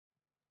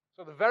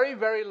So the very,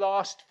 very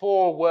last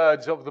 4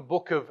 words of the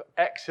book of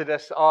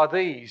Exodus are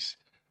these: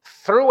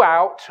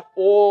 throughout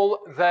all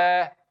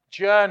their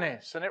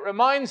journeys. And it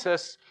reminds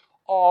us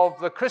of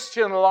the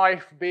Christian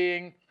life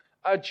being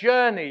a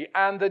journey.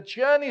 And the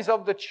journeys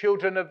of the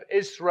children of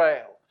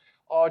Israel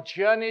are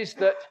journeys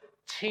that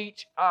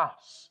teach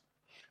us.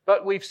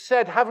 But we've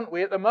said, haven't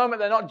we, at the moment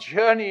they're not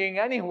journeying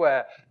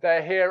anywhere.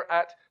 They're here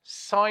at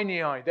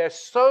Sinai. There's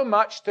so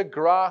much to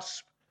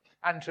grasp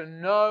and to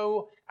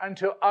know and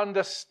to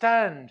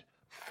understand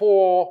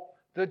for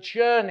the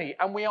journey.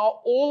 And we are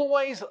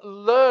always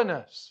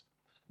learners.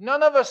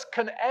 None of us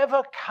can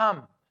ever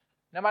come,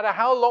 no matter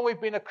how long we've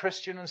been a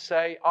Christian, and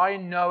say, I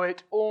know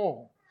it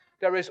all.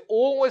 There is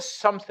always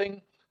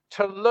something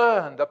to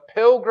learn. The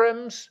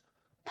pilgrim's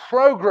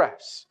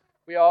progress.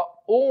 We are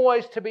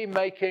always to be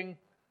making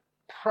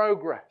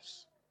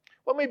progress.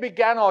 When we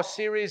began our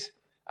series,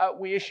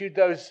 we issued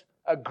those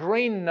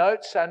green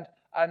notes,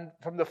 and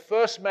from the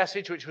first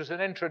message, which was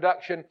an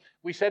introduction,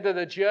 we said that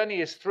the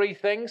journey is 3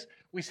 things.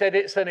 We said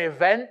it's an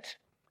event.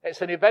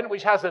 It's an event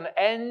which has an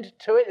end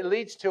to it. It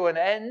leads to an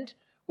end,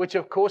 which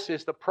of course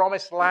is the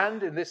promised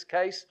land, in this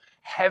case,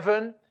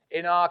 heaven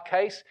in our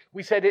case.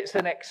 We said it's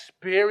an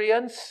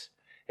experience.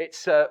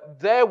 It's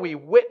there we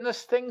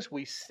witness things,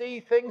 we see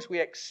things,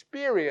 we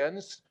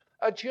experience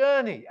a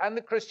journey. And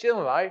the Christian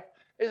life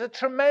is a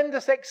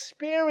tremendous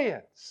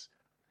experience.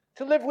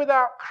 To live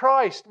without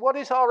Christ, what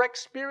is our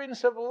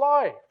experience of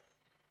life?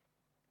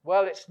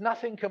 Well, it's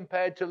nothing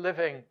compared to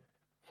living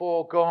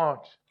for God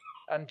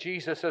and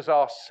Jesus as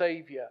our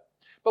Savior.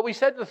 But we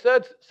said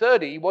the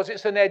third E was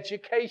it's an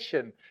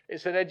education.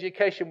 It's an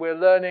education we're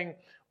learning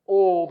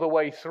all the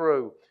way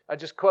through. And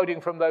just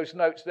quoting from those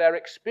notes, their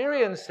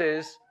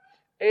experiences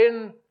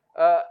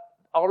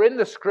are in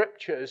the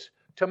Scriptures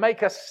to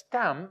make a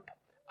stamp,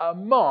 a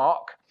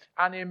mark,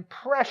 an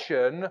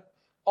impression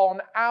on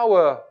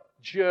our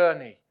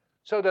journey.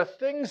 So the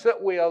things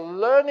that we are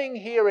learning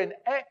here in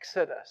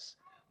Exodus,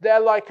 they're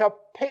like a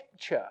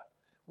picture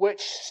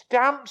which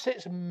stamps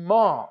its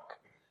mark,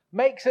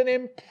 makes an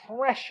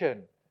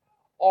impression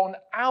on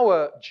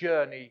our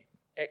journey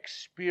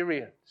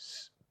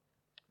experience.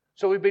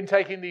 So we've been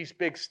taking these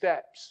big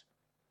steps,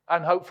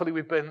 and hopefully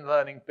we've been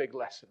learning big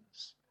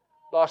lessons.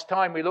 Last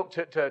time we looked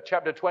at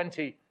chapter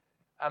 20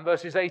 and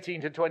verses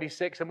 18 to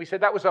 26, and we said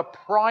that was a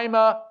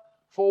primer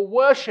for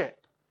worship.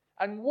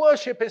 And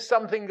worship is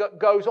something that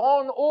goes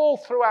on all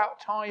throughout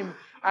time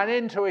and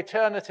into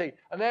eternity.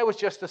 And there was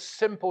just the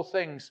simple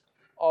things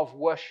of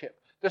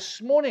worship.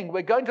 This morning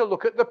we're going to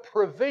look at the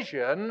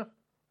provision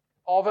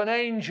of an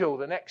angel.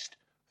 The next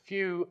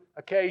few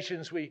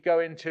occasions we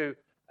go into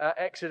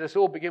Exodus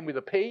all begin with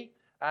a P.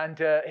 And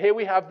here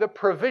we have the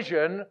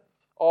provision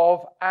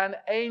of an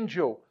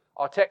angel.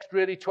 Our text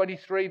really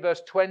 23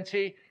 verse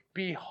 20.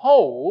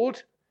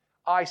 Behold,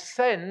 I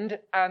send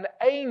an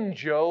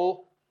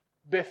angel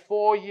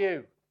before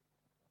you.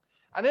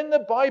 And in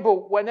the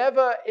Bible,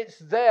 whenever it's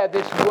there,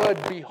 this word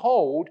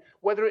behold,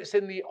 whether it's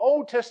in the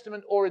Old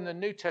Testament or in the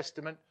New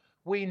Testament,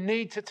 we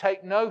need to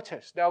take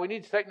notice. Now, we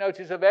need to take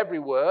notice of every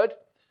word,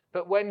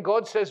 but when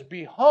God says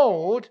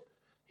behold,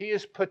 He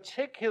is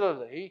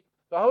particularly,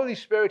 the Holy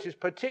Spirit is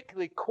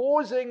particularly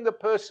causing the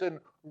person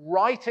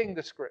writing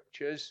the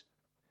Scriptures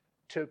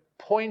to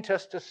point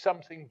us to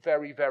something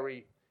very,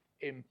 very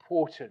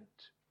important.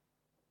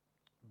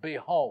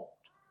 Behold.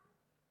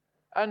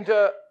 And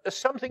there's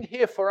something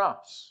here for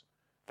us,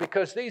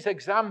 because these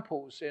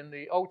examples in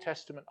the Old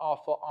Testament are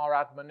for our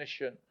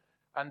admonition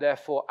and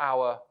therefore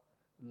our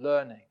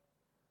learning.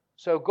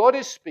 So God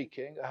is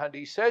speaking, and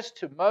He says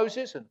to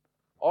Moses and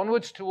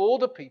onwards to all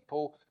the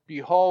people,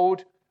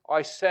 behold,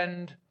 I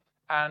send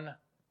an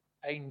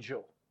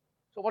angel.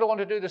 So what I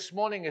want to do this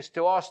morning is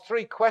to ask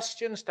 3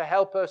 questions to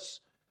help us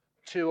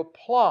to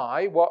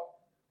apply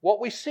what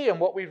we see and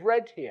what we've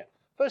read here.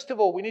 First of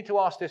all, we need to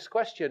ask this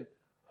question: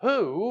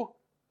 Who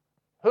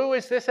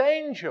is this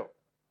angel?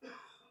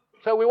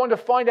 So we want to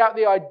find out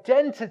the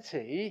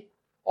identity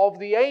of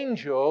the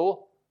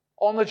angel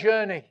on the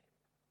journey.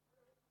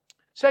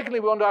 Secondly,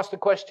 we want to ask the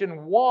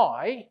question,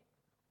 why?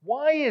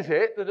 Why is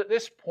it that at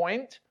this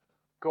point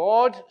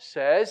God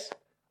says,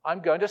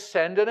 I'm going to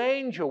send an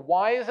angel?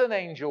 Why is an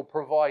angel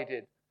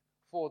provided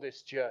for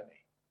this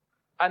journey?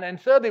 And then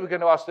thirdly, we're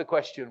going to ask the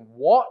question,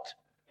 what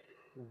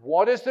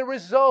is the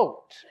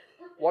result?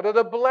 What are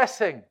the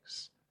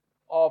blessings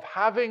of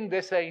having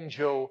this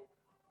angel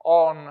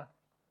on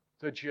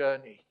the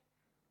journey?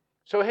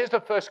 So here's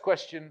the first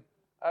question,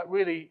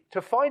 really,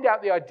 to find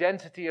out the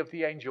identity of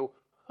the angel.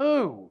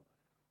 Who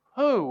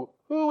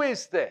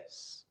is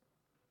this?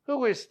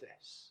 Who is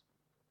this?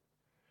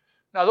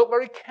 Now look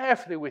very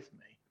carefully with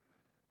me,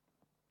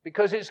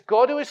 because it's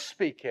God who is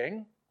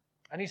speaking,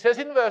 and He says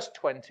in verse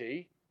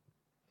 20,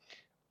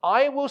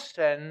 I will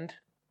send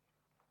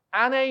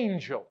an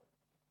angel.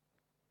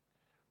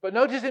 But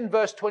notice in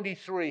verse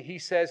 23, He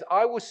says,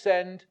 I will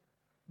send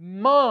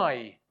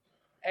my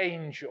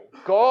angel.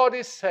 God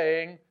is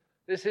saying,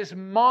 this is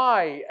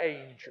my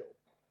angel.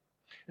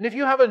 And if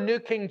you have a New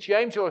King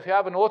James or if you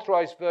have an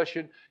authorized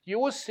version, you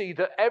will see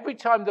that every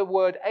time the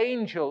word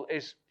angel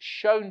is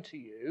shown to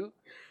you,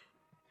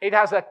 it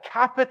has a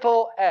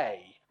capital A.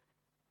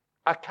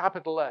 A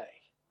capital A.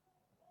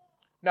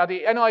 Now,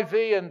 the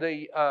NIV and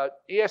the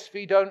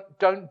ESV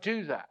don't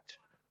do that.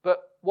 But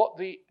what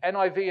the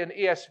NIV and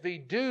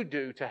ESV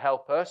do to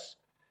help us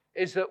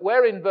is that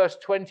where in verse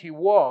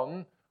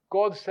 21,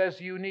 God says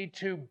you need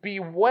to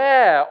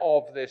beware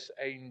of this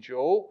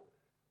angel.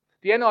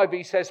 The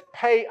NIV says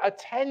pay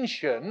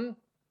attention.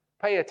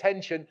 Pay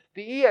attention.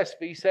 The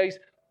ESV says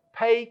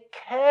pay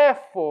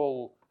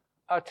careful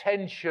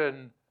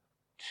attention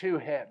to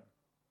him.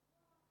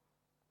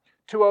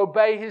 To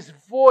obey his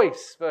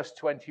voice, verse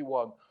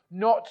 21.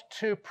 Not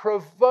to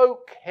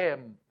provoke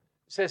him,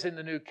 it says in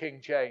the New King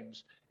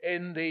James.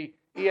 In the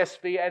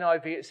ESV,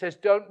 NIV, it says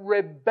don't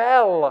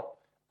rebel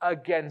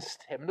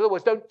against him. In other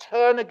words, don't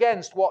turn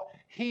against what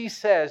he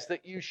says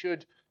that you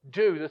should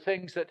do, the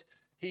things that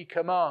he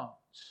commands.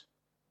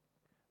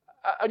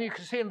 And you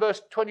can see in verse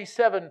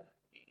 27,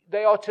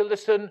 they are to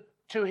listen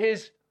to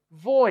his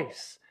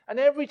voice. And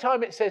every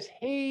time it says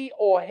he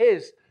or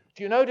his,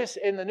 do you notice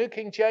in the New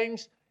King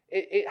James,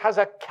 it has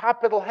a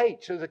capital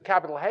H. So there's a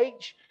capital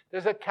H,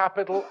 there's a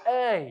capital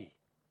A.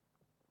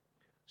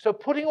 So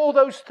putting all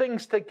those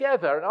things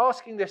together and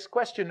asking this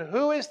question,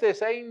 who is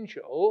this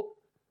angel?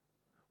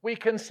 We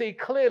can see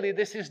clearly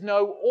this is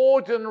no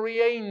ordinary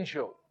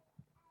angel.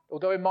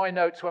 Although in my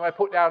notes, when I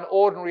put down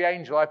ordinary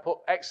angel, I put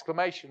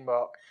exclamation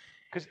mark.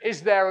 Because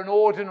is there an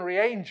ordinary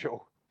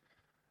angel?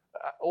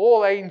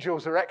 All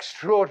angels are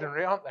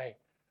extraordinary, aren't they?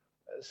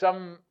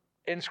 Some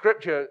in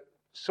Scripture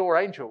saw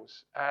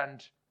angels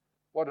and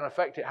what an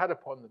effect it had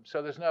upon them.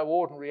 So there's no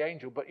ordinary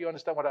angel, but you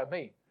understand what I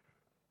mean.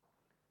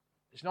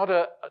 It's not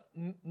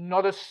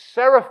a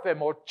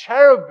seraphim or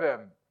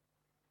cherubim.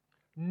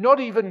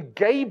 Not even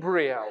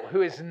Gabriel,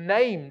 who is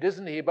named,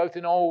 isn't he, both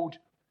in Old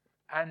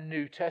and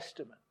New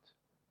Testament.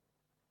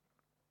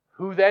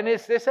 Who then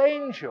is this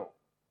angel?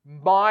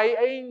 My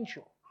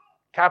angel.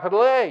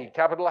 Capital A,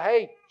 capital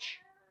H.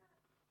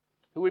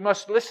 Who we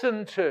must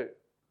listen to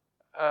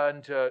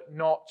and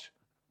not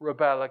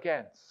rebel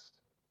against.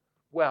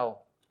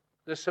 Well,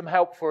 there's some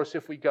help for us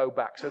if we go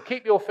back. So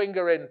keep your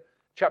finger in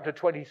chapter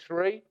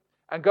 23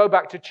 and go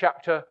back to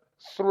chapter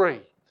 3.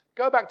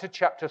 Go back to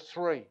chapter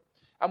 3.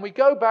 And we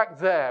go back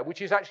there,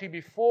 which is actually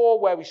before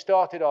where we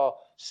started our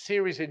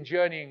series in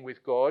Journeying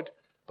with God.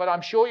 But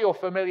I'm sure you're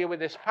familiar with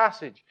this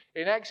passage.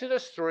 In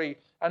Exodus 3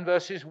 and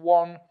verses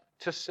 1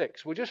 to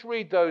 6. We'll just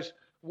read those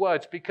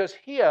words because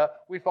here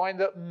we find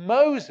that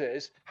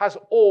Moses has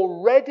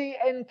already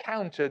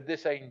encountered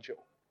this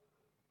angel.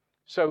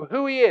 So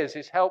who he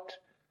is helped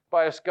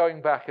by us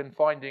going back and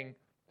finding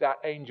that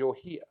angel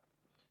here.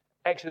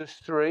 Exodus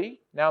 3.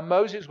 Now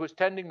Moses was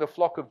tending the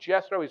flock of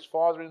Jethro, his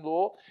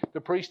father-in-law,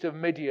 the priest of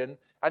Midian,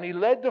 and he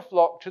led the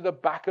flock to the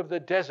back of the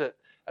desert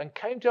and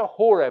came to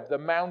Horeb, the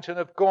mountain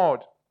of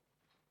God.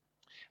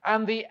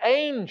 And the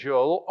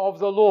angel of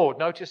the Lord,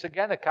 notice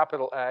again a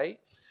capital A,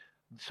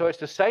 so it's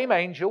the same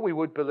angel, we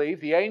would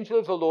believe, the angel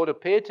of the Lord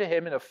appeared to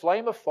him in a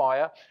flame of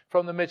fire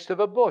from the midst of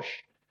a bush.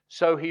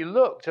 So he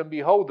looked, and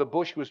behold, the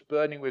bush was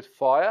burning with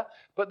fire,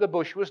 but the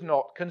bush was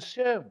not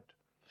consumed.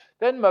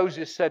 Then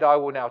Moses said, I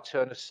will now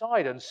turn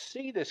aside and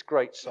see this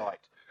great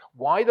sight,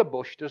 why the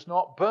bush does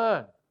not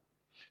burn.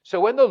 So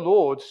when the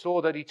Lord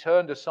saw that he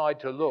turned aside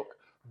to look,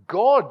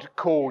 God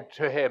called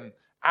to him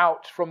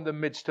out from the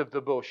midst of the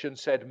bush and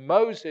said,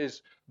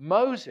 Moses,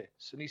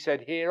 Moses. And he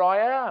said, Here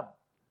I am.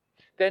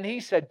 Then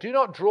he said, Do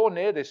not draw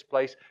near this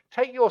place.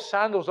 Take your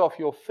sandals off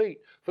your feet,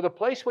 for the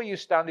place where you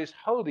stand is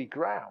holy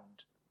ground.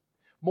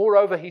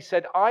 Moreover, he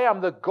said, I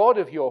am the God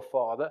of your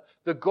father,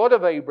 the God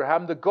of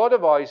Abraham, the God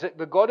of Isaac,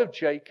 the God of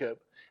Jacob.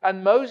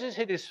 And Moses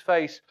hid his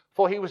face,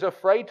 for he was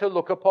afraid to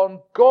look upon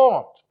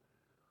God.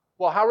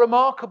 Well, how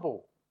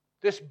remarkable.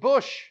 This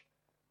bush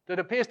that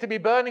appears to be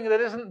burning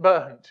that isn't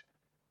burnt.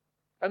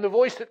 And the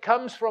voice that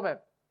comes from him.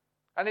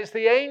 And it's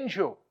the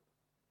angel.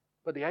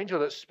 But the angel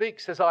that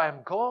speaks says, I am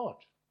God.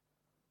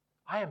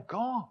 I am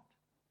God.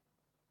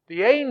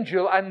 The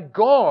angel and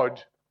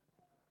God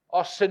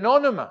are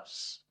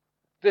synonymous.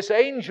 This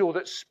angel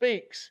that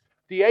speaks,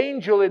 the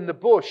angel in the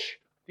bush,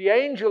 the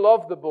angel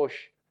of the bush,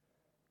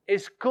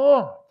 is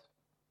God.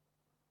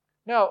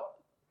 Now,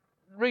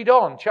 read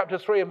on, chapter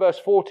 3 and verse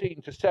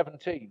 14 to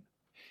 17.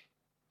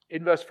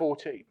 In verse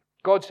 14,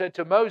 God said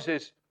to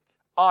Moses,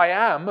 I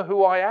am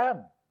who I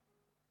am.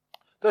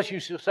 Thus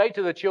you shall say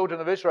to the children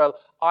of Israel,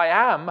 I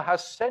am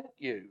has sent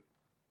you.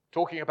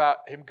 Talking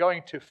about him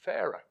going to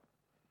Pharaoh.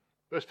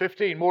 Verse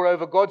 15,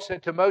 moreover, God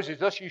said to Moses,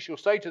 Thus you shall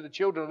say to the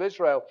children of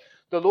Israel,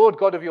 The Lord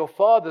God of your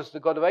fathers, the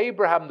God of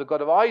Abraham, the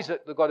God of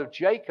Isaac, the God of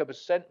Jacob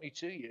has sent me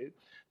to you.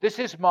 This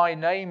is my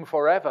name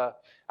forever,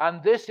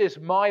 and this is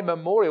my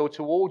memorial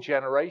to all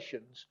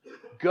generations.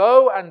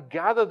 Go and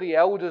gather the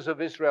elders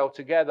of Israel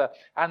together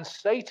and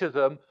say to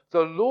them,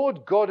 The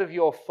Lord God of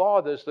your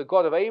fathers, the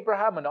God of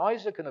Abraham and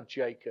Isaac and of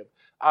Jacob,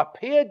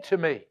 appeared to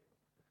me,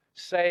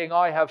 saying,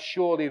 I have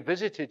surely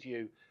visited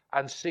you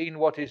and seen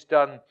what is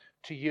done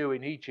to you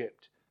in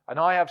Egypt, And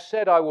I have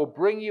said, I will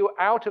bring you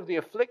out of the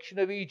affliction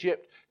of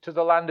Egypt to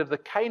the land of the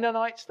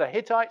Canaanites, the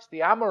Hittites,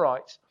 the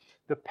Amorites,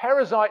 the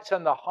Perizzites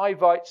and the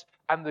Hivites,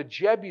 and the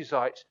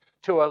Jebusites,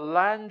 to a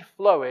land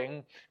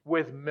flowing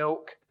with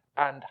milk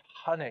and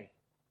honey.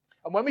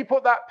 And when we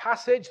put that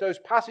passage, those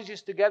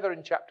passages together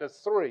in chapter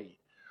 3,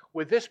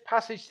 with this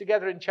passage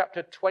together in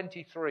chapter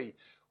 23,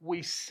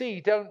 we see,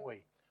 don't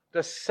we,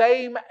 the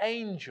same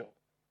angel.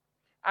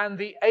 And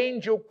the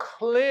angel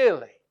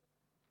clearly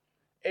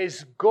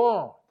is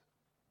God.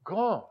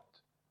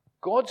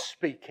 God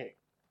speaking.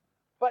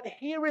 But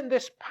here in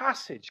this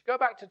passage, go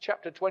back to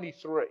chapter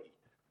 23,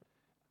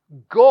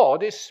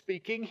 God is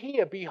speaking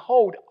here.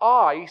 Behold,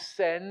 I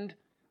send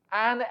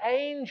an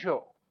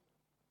angel.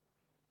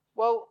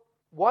 Well,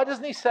 why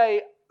doesn't he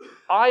say,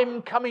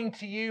 I'm coming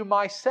to you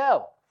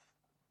myself?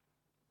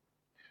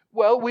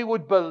 Well, we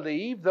would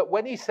believe that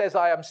when he says,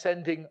 I am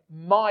sending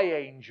my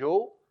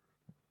angel,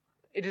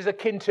 it is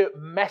akin to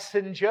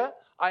messenger.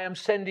 I am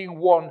sending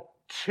one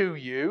to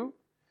you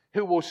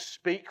who will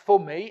speak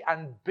for me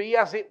and be,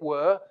 as it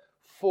were,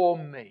 for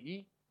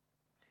me.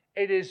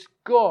 It is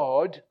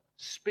God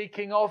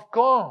speaking of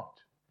God.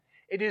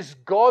 It is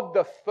God,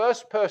 the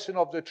first person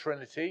of the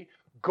Trinity,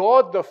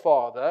 God the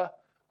Father.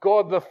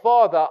 God the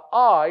Father,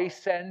 I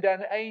send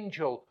an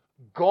angel.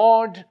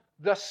 God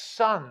the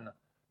Son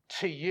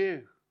to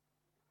you.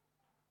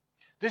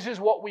 This is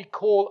what we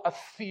call a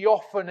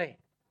theophany.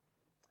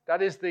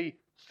 That is the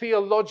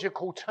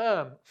theological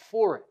term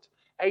for it.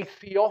 A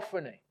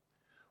theophany.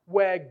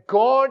 Where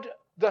God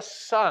the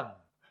Son,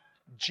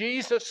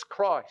 Jesus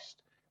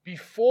Christ,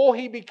 before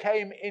he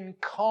became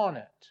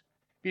incarnate,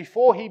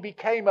 before he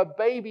became a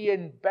baby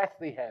in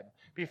Bethlehem,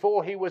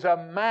 before he was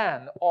a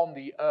man on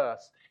the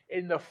earth,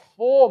 in the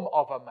form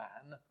of a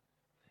man,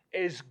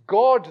 is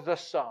God the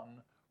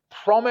Son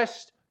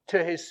promised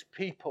to his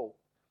people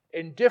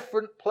in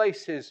different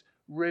places,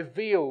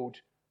 revealed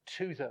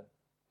to them.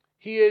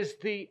 He is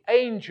the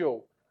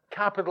angel,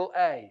 capital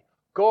A.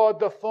 God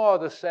the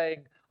Father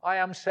saying, I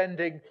am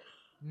sending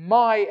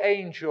my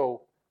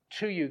angel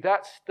to you.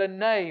 That's the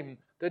name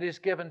that is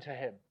given to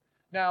him.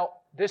 Now,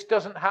 this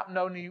doesn't happen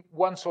only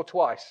once or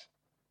twice.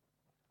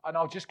 And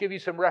I'll just give you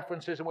some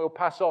references and we'll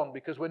pass on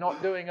because we're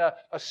not doing a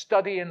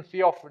study in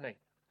theophany.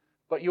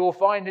 But you will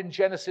find in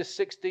Genesis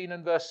 16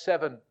 and verse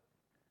 7,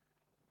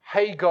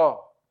 Hagar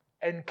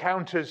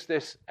encounters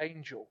this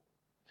angel.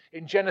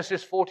 In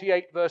Genesis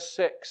 48 verse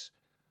 6,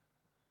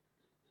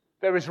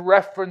 there is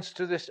reference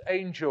to this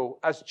angel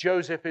as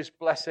Jacob is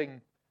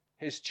blessing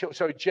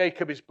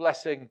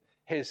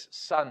his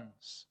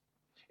sons.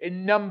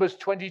 In Numbers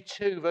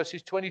 22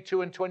 verses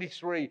 22 and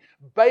 23,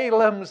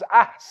 Balaam's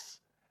ass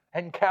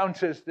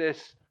encounters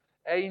this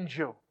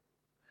angel.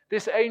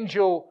 This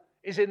angel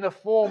is in the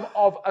form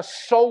of a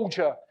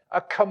soldier,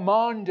 a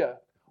commander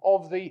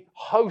of the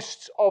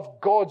hosts of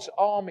God's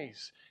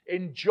armies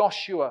in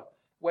Joshua,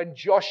 when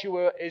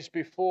Joshua is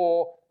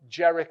before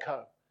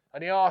Jericho.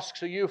 And he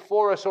asks, are you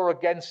for us or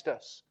against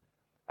us?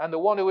 And the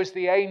one who is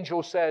the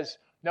angel says,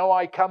 no,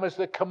 I come as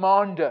the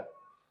commander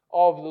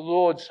of the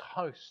Lord's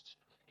hosts.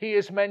 He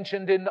is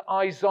mentioned in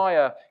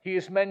Isaiah. He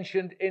is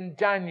mentioned in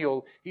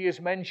Daniel. He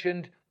is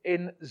mentioned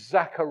in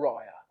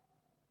Zechariah.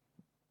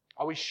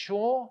 Are we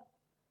sure?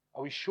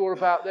 Are we sure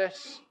about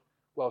this?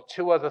 Well,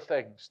 two other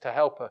things to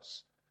help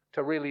us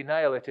to really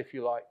nail it, if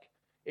you like.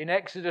 In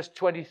Exodus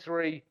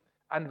 23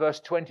 and verse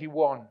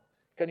 21,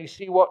 can you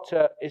see what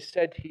is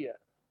said here?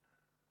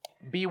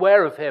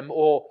 Beware of him,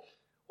 or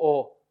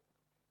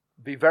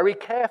be very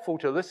careful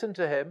to listen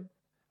to him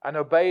and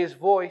obey his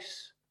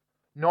voice,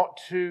 not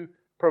to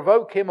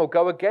provoke him or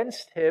go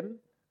against him,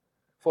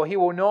 for he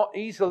will not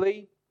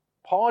easily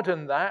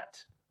pardon that.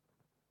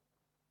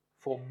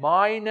 For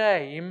my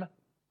name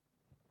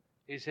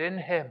is in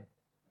him.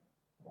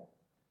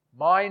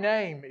 My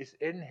name is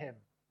in him.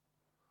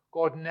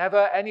 God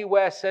never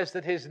anywhere says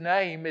that his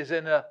name is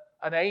in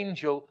an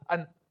angel,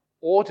 an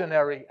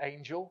ordinary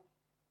angel.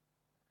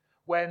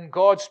 When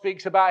God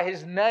speaks about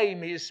his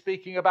name, he is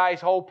speaking about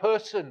his whole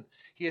person.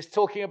 He is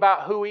talking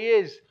about who he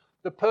is,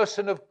 the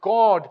person of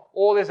God,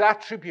 all his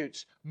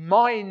attributes.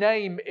 My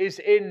name is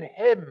in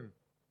him.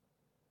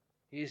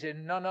 He is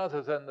in none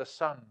other than the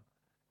Son,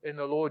 in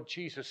the Lord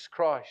Jesus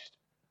Christ,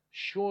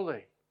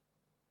 surely.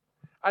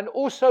 And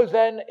also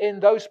then in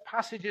those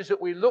passages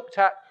that we looked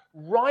at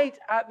right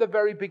at the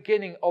very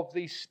beginning of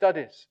these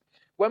studies,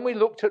 when we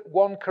looked at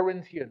 1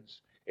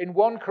 Corinthians, in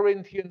 1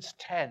 Corinthians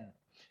 10,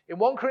 in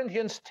 1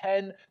 Corinthians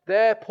 10,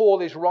 there Paul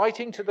is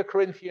writing to the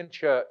Corinthian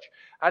church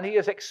and he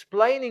is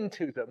explaining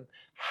to them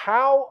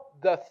how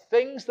the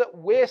things that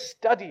we're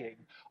studying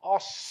are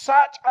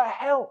such a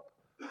help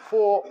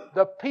for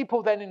the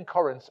people then in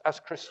Corinth as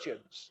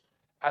Christians.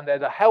 And they're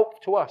the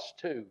help to us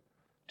too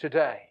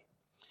today.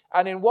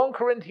 And in 1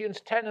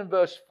 Corinthians 10 and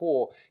verse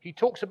 4, he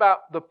talks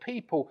about the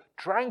people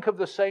drank of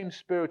the same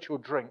spiritual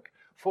drink,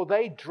 for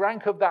they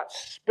drank of that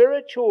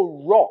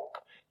spiritual rock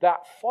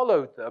that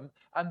followed them,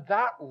 and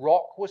that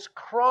rock was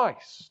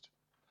Christ.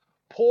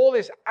 Paul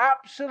is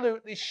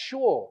absolutely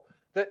sure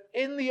that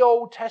in the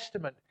Old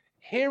Testament,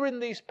 here in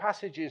these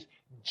passages,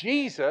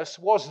 Jesus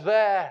was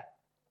there.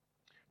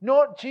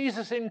 Not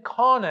Jesus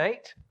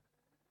incarnate,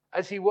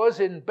 as he was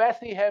in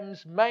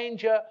Bethlehem's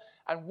manger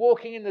and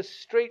walking in the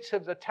streets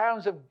of the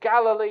towns of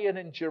Galilee and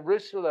in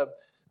Jerusalem,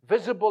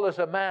 visible as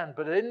a man,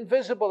 but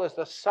invisible as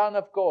the Son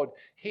of God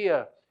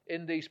here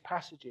in these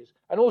passages.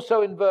 And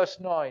also in verse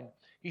 9,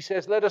 he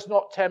says, let us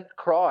not tempt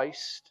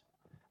Christ,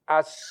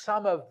 as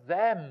some of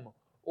them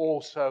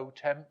also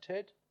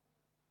tempted.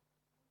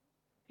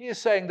 He is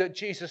saying that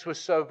Jesus was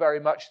so very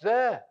much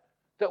there,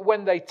 that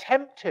when they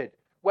tempted,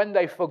 when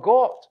they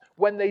forgot,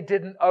 when they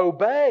didn't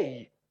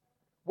obey,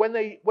 when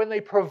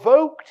they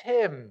provoked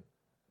him,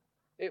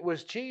 it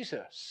was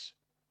Jesus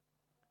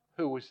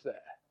who was there.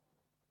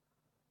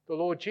 The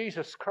Lord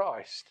Jesus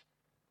Christ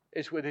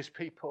is with his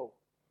people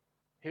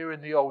here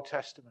in the Old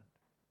Testament.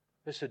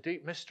 It's a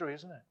deep mystery,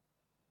 isn't it?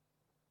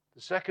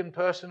 The second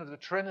person of the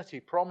Trinity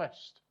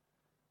promised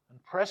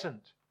and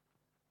present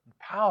and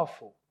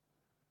powerful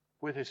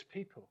with his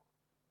people.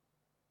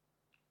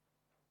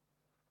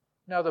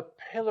 Now the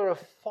pillar of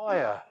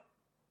fire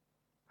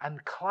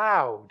and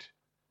cloud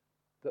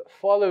that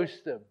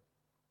follows them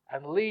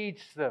and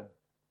leads them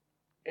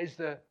is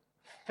the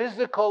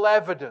physical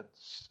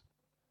evidence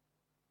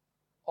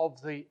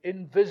of the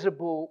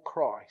invisible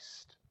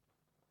Christ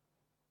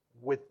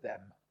with them.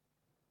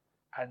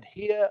 And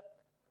here,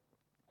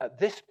 at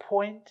this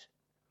point,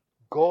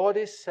 God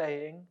is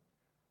saying,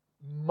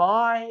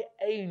 my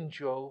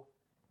angel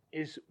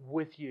is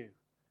with you.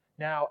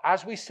 Now,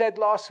 as we said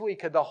last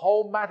week, in the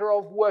whole matter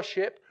of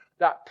worship,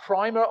 that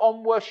primer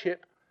on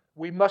worship,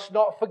 we must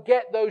not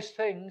forget those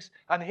things.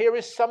 And here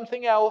is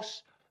something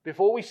else.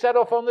 Before we set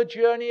off on the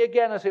journey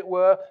again, as it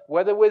were,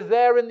 whether we're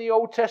there in the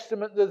Old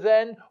Testament, the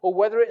then, or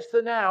whether it's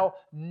the now,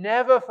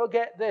 never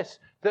forget this,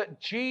 that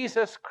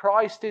Jesus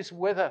Christ is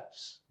with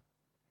us.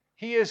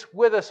 He is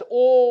with us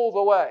all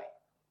the way.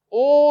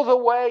 All the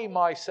way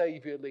my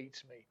Saviour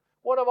leads me.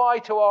 What have I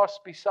to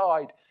ask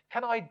beside?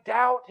 Can I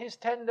doubt his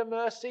tender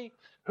mercy,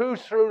 who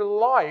through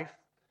life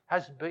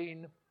has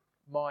been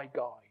my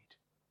guide?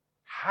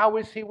 How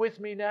is he with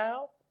me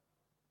now?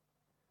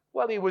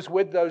 Well, he was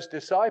with those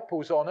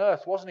disciples on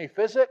earth, wasn't he,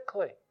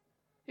 physically?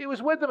 He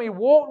was with them. He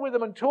walked with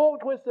them and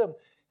talked with them.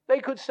 They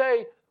could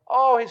say,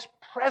 oh, his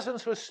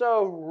presence was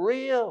so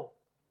real.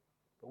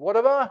 But what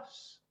of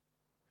us?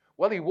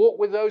 Well, he walked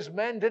with those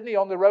men, didn't he,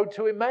 on the road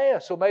to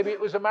Emmaus? Or maybe it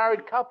was a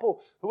married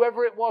couple,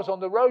 whoever it was, on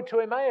the road to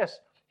Emmaus.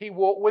 He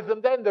walked with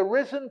them then, the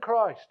risen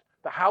Christ.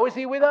 But how is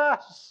he with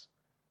us?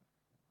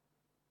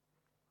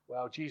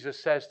 Well,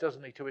 Jesus says,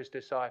 doesn't he, to his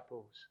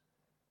disciples,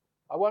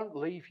 I won't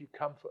leave you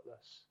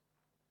comfortless.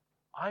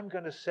 I'm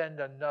going to send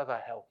another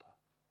helper.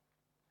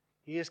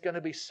 He is going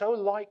to be so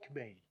like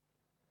me.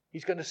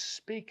 He's going to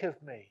speak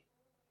of me.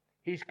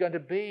 He's going to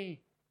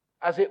be,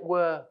 as it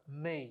were,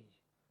 me.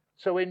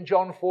 So in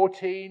John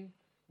 14,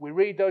 we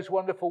read those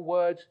wonderful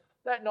words,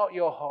 let not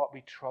your heart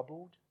be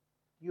troubled.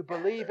 You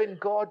believe in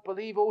God,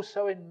 believe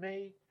also in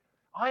me.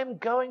 I am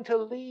going to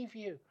leave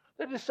you.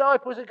 The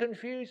disciples are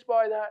confused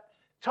by that.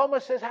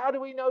 Thomas says, how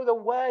do we know the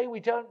way? We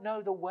don't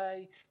know the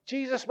way.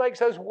 Jesus makes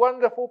those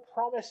wonderful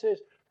promises.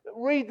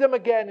 Read them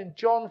again in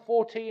John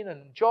 14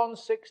 and John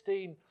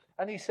 16.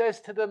 And he says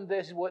to them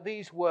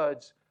these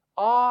words,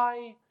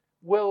 I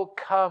will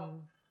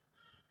come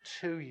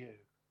to you.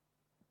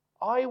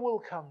 I will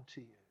come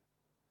to you.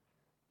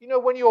 You know,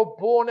 when you're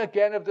born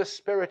again of the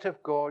Spirit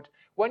of God,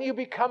 when you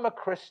become a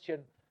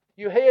Christian,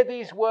 you hear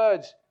these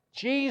words,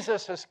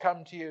 Jesus has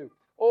come to you.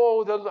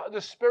 Oh,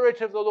 the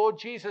Spirit of the Lord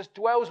Jesus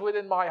dwells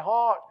within my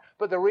heart.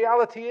 But the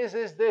reality is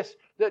this,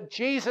 that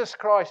Jesus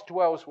Christ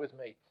dwells with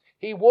me.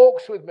 He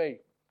walks with me.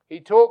 He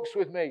talks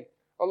with me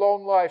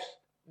along life's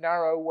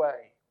narrow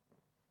way.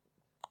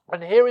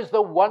 And here is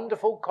the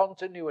wonderful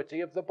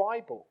continuity of the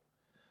Bible.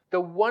 The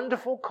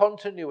wonderful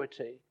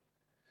continuity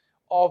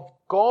of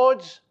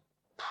God's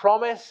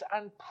promise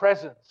and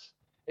presence,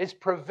 His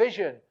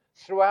provision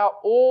throughout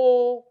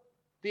all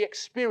the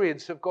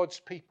experience of God's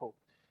people.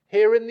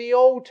 Here in the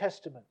Old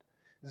Testament,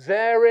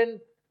 there in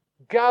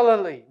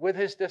Galilee with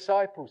His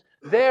disciples,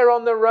 there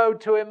on the road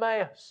to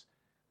Emmaus,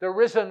 the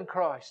risen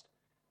Christ,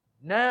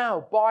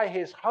 now by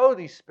His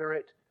Holy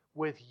Spirit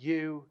with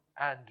you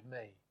and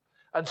me.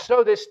 And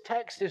so this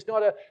text is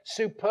not a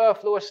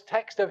superfluous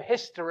text of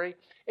history.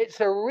 It's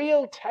a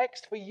real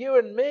text for you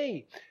and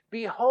me.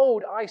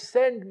 Behold, I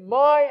send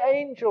my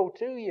angel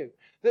to you.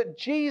 That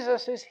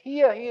Jesus is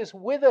here. He is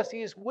with us.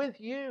 He is with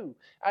you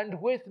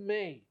and with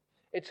me.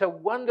 It's a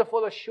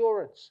wonderful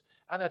assurance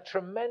and a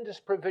tremendous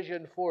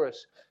provision for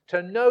us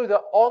to know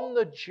that on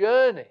the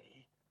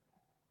journey,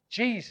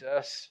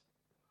 Jesus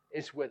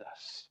is with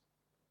us.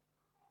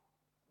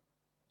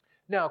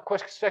 Now,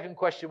 second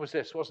question was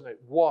this, wasn't it?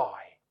 Why?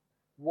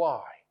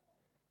 Why?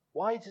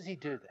 Why does He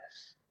do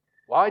this?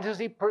 Why does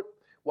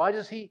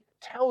He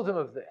tell them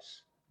of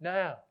this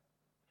now?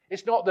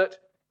 It's not that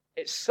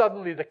it's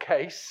suddenly the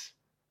case.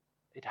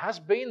 It has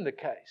been the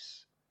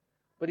case.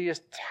 But He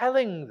is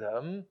telling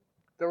them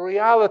the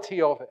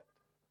reality of it.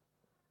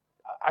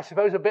 I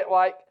suppose a bit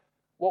like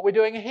what we're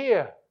doing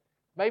here.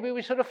 Maybe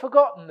we've sort of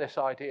forgotten this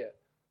idea.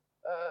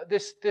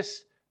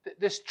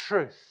 this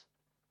truth.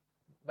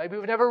 Maybe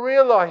we've never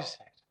realized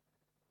it.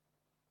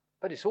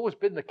 But it's always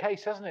been the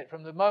case, hasn't it?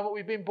 From the moment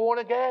we've been born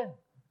again.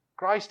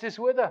 Christ is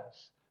with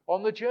us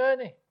on the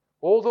journey.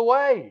 All the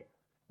way,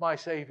 my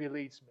Saviour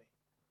leads me.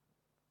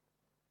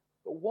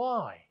 But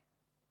why?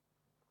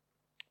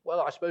 Well,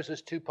 I suppose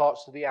there's two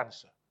parts to the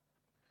answer.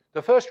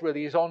 The first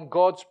really is on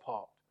God's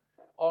part.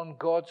 On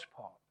God's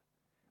part.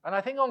 And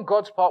I think on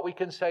God's part we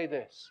can say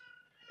this.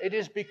 It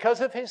is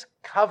because of His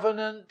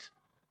covenant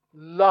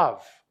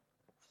love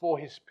for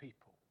His people.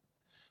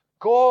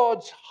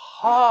 God's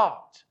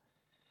heart,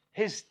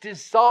 His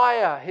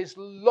desire, His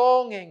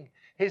longing,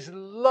 His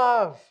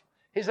love,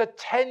 His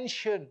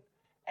attention,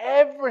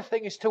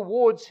 everything is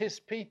towards His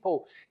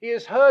people. He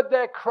has heard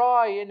their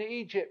cry in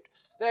Egypt.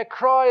 Their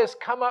cry has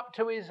come up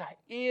to His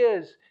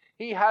ears.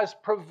 He has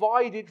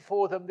provided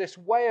for them this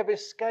way of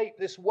escape,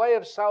 this way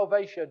of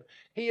salvation.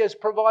 He has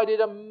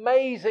provided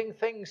amazing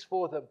things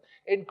for them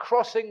in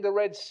crossing the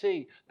Red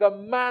Sea. The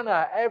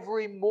manna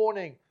every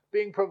morning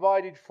being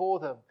provided for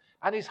them.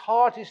 And His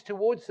heart is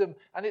towards them,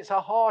 and it's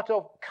a heart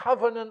of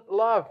covenant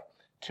love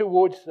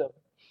towards them.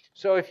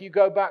 So if you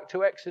go back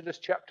to Exodus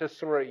chapter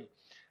 3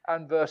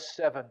 and verse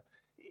 7,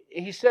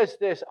 He says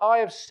this, I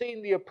have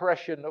seen the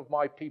oppression of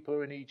my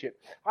people in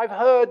Egypt. I've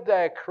heard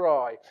their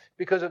cry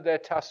because of their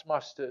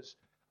taskmasters.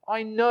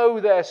 I know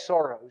their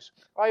sorrows.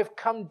 I have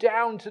come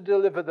down to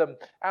deliver them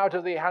out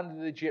of the hand of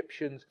the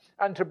Egyptians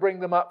and to bring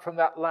them up from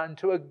that land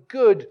to a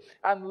good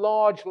and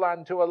large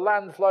land, to a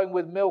land flowing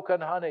with milk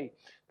and honey,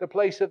 the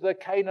place of the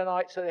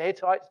Canaanites, the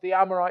Hittites, the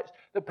Amorites,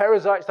 the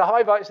Perizzites, the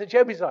Hivites, the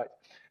Jebusites.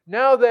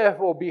 Now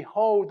therefore,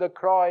 behold, the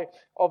cry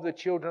of the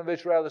children of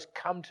Israel has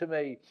come to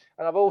me,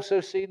 and I've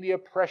also seen the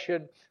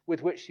oppression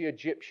with which the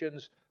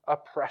Egyptians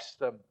oppressed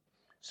them.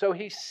 So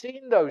He's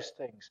seen those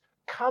things.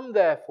 Come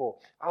therefore,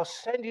 I'll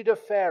send you to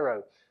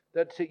Pharaoh,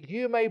 that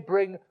you may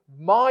bring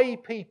my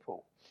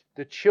people,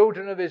 the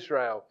children of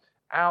Israel,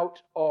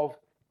 out of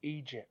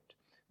Egypt.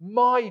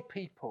 My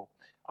people.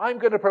 I'm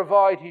going to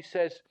provide, He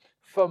says,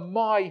 for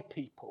my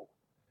people.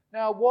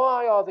 Now,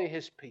 why are they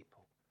His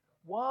people?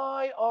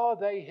 Why are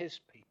they His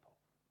people?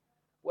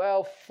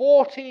 Well,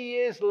 40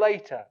 years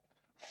later,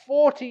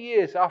 40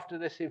 years after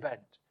this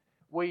event,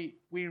 we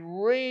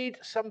read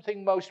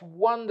something most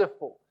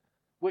wonderful,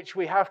 which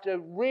we have to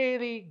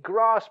really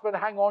grasp and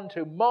hang on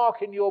to.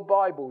 Mark in your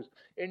Bibles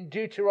in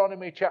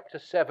Deuteronomy chapter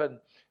 7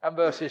 and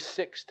verses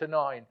 6 to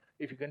 9.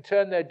 If you can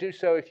turn there, do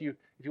so if you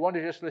want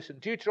to just listen.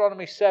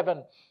 Deuteronomy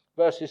 7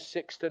 verses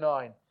 6 to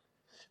 9.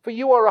 For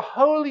you are a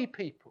holy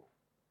people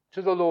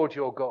to the Lord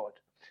your God.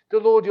 The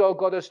Lord your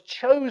God has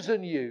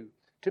chosen you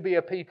to be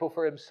a people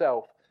for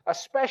Himself, a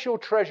special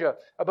treasure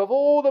above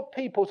all the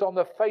peoples on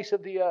the face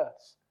of the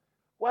earth.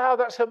 Wow,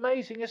 that's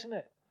amazing, isn't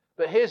it?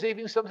 But here's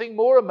even something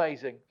more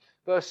amazing.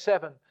 Verse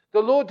 7. The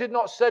Lord did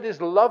not set His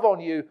love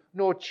on you,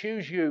 nor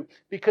choose you,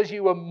 because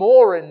you were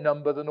more in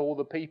number than all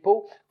the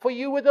people, for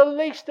you were the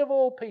least of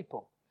all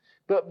people.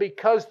 But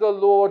because the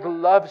Lord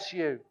loves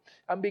you,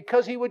 and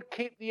because He would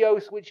keep the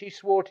oath which He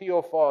swore to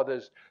your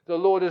fathers, the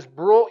Lord has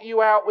brought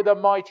you out with a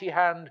mighty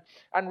hand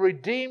and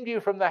redeemed you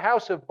from the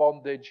house of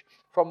bondage,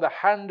 from the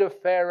hand of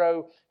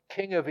Pharaoh,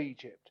 king of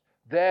Egypt.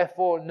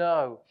 Therefore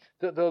know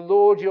that the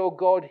Lord your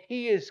God,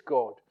 He is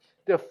God,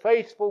 the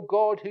faithful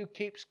God who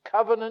keeps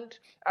covenant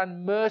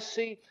and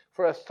mercy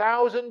for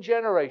 1,000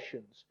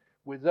 generations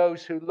with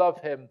those who love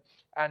Him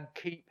and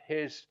keep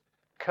His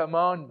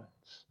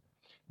commandments.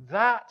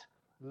 That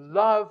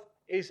love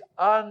is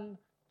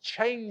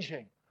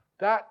unchanging.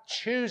 That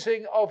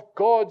choosing of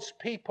God's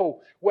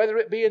people, whether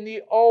it be in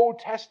the Old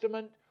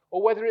Testament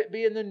or whether it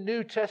be in the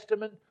New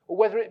Testament or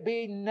whether it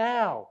be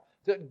now,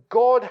 that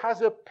God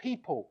has a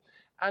people,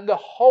 and the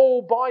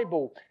whole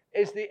Bible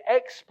is the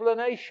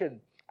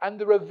explanation and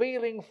the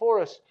revealing for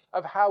us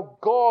of how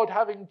God,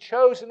 having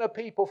chosen a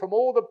people from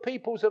all the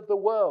peoples of the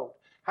world,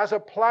 has a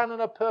plan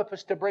and a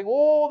purpose to bring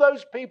all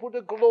those people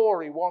to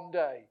glory one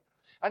day.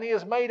 And He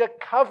has made a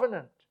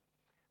covenant,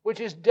 which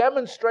is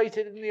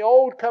demonstrated in the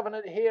Old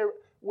Covenant here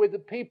with the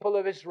people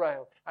of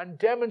Israel, and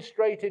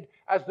demonstrated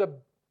as the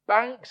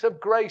banks of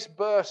grace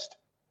burst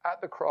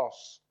at the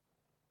cross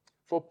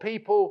for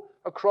people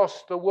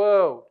across the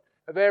world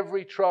of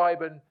every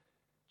tribe and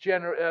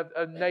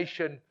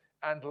nation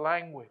and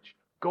language.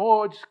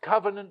 God's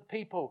covenant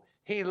people.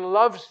 He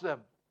loves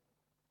them,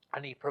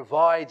 and He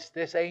provides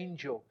this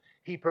angel.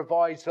 He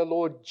provides the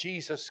Lord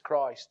Jesus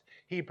Christ.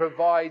 He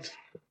provides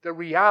the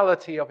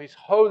reality of His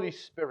Holy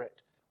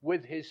Spirit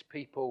with His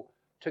people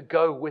to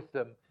go with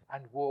them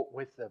and walk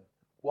with them.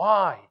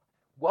 Why?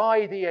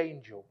 Why the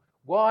angel?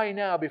 Why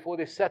now, before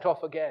they set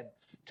off again?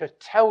 To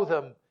tell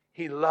them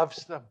He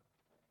loves them.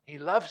 He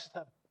loves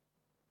them.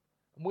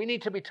 And we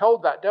need to be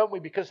told that, don't we?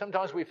 Because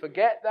sometimes we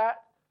forget that.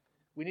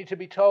 We need to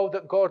be told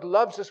that God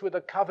loves us with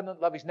a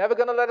covenant love. He's never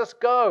going to let us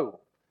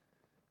go.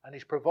 And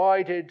He's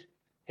provided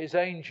His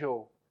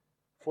angel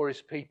for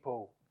His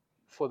people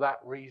for that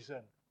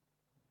reason.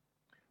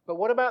 But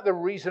what about the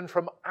reason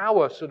from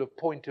our sort of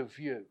point of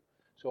view?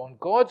 So on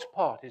God's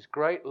part, His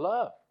great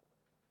love.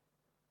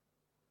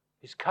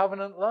 His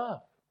covenant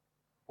love.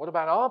 What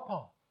about our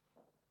part?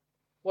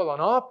 Well, on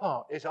our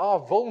part is our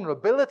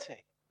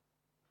vulnerability.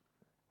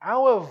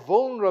 Our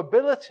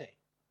vulnerability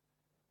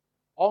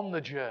on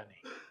the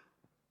journey.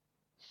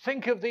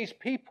 Think of these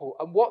people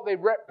and what they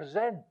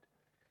represent.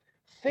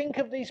 Think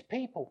of these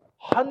people,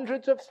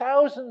 hundreds of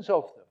thousands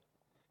of them,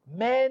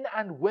 men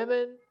and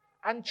women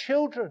and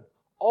children,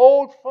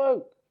 old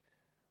folk,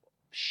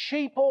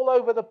 sheep all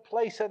over the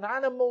place and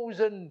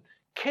animals and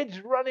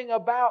kids running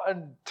about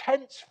and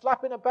tents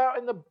flapping about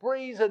in the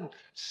breeze and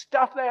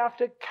stuff they have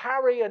to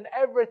carry and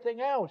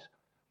everything else.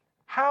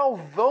 How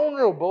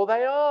vulnerable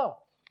they are.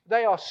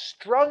 They are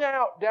strung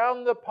out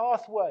down the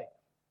pathway.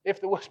 If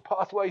there was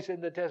pathways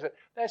in the desert,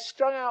 they're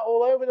strung out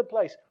all over the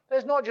place.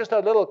 There's not just a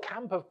little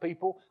camp of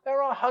people.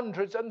 There are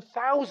hundreds and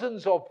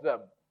thousands of them.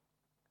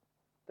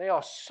 They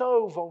are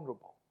so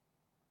vulnerable.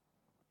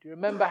 Do you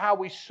remember how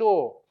we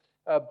saw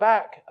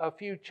back a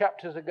few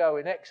chapters ago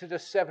in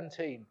Exodus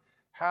 17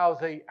 how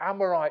the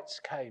Amorites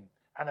came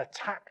and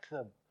attacked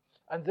them?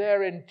 And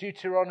there in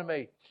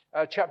Deuteronomy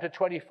chapter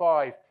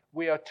 25,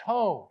 we are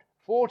told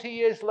 40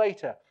 years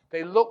later,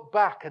 they look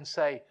back and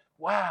say,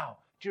 wow,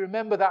 do you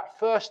remember that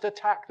first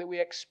attack that we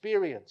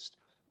experienced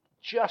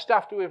just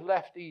after we've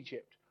left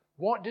Egypt?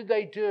 What did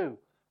they do?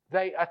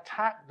 They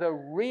attacked the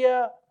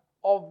rear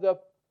of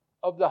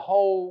the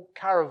whole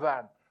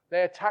caravan.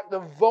 They attacked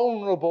the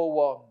vulnerable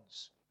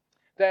ones.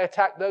 They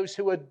attacked those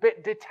who were a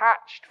bit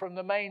detached from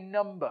the main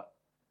number.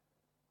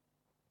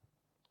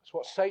 That's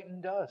what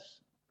Satan does.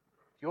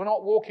 If you're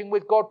not walking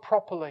with God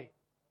properly,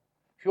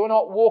 if you're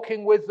not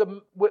walking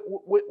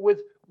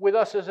with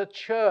us as a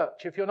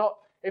church, if you're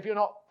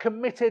not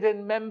committed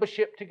in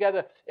membership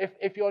together,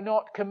 if you're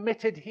not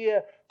committed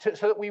here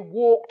so that we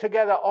walk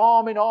together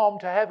arm in arm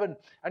to heaven,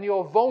 and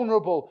you're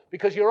vulnerable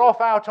because you're off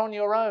out on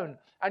your own,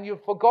 and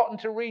you've forgotten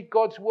to read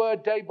God's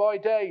word day by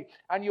day,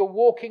 and you're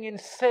walking in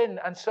sin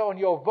and so on,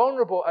 you're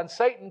vulnerable, and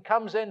Satan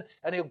comes in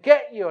and he'll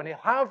get you and he'll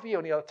have you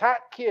and he'll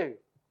attack you.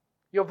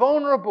 You're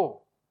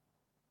vulnerable.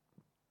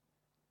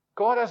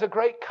 God has a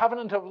great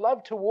covenant of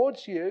love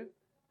towards you,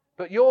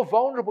 but you're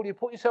vulnerable. You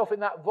put yourself in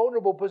that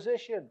vulnerable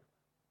position.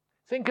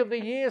 Think of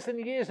the years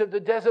and years of the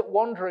desert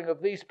wandering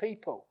of these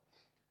people.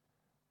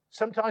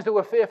 Sometimes there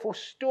were fearful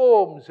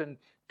storms and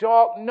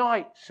dark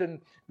nights and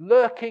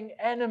lurking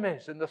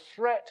enemies, and the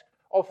threat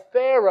of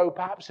Pharaoh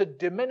perhaps had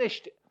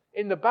diminished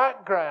in the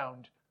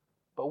background.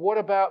 But what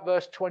about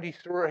verse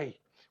 23?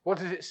 What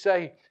does it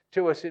say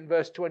to us in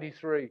verse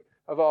 23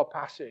 of our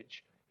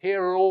passage?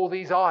 Here are all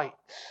these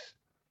ites.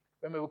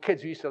 When we were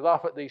kids, we used to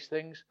laugh at these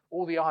things.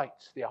 All the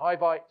ites, the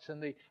Hivites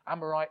and the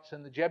Amorites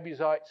and the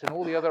Jebusites and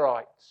all the other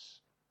ites.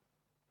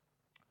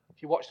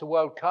 If you watch the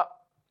World Cup,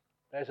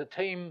 there's a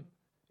team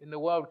in the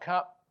World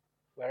Cup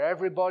where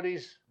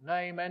everybody's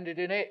name ended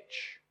in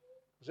itch.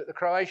 Was it the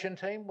Croatian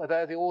team? Were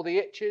there all the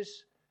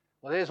itches?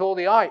 Well, there's all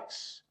the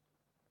ites.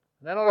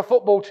 And they're not a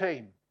football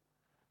team.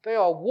 They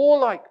are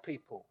warlike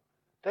people.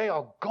 They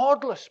are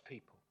godless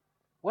people.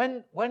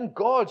 When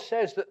God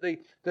says that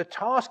the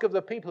task of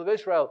the people of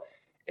Israel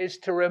is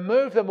to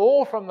remove them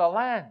all from the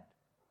land,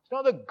 it's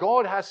not that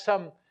God has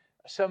some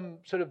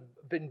sort of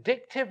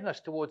vindictiveness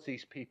towards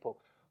these people.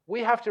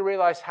 We have to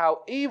realize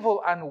how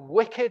evil and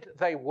wicked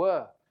they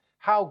were,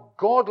 how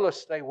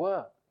godless they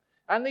were.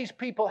 And these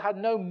people had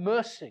no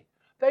mercy.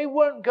 They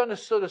weren't going to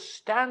sort of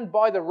stand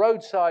by the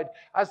roadside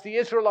as the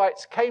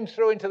Israelites came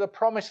through into the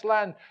promised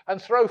land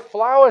and throw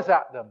flowers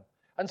at them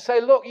and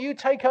say, look, you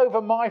take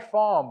over my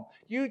farm.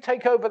 You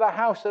take over the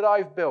house that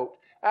I've built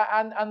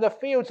and the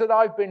fields that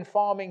I've been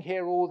farming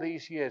here all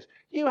these years.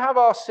 You have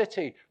our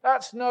city.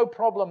 That's no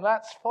problem.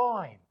 That's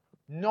fine.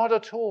 Not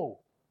at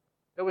all.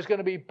 There was going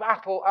to be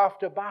battle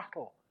after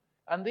battle.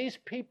 And these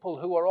people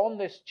who are on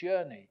this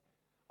journey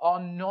are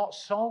not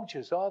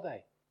soldiers, are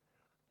they?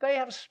 They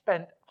have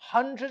spent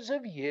hundreds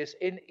of years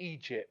in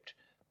Egypt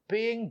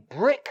being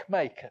brick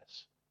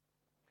makers.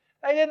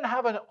 They didn't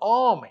have an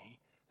army.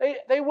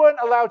 They weren't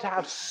allowed to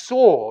have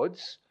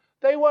swords.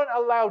 They weren't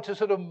allowed to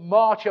sort of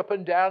march up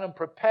and down and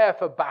prepare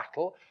for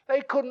battle.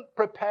 They couldn't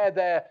prepare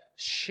their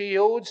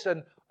shields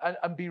and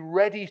be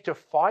ready to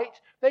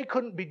fight. They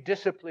couldn't be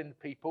disciplined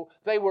people.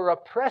 They were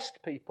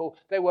oppressed people.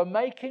 They were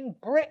making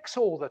bricks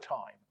all the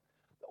time.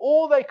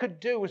 All they could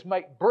do was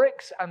make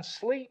bricks and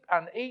sleep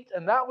and eat,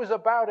 and that was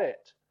about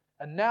it.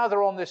 And now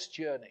they're on this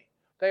journey.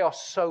 They are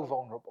so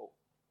vulnerable.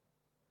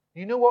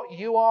 You know what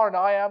you are and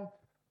I am?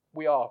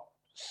 We are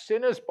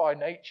sinners by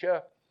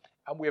nature,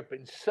 and we have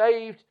been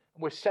saved,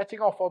 and we're setting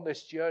off on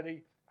this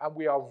journey, and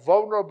we are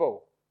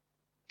vulnerable.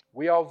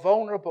 We are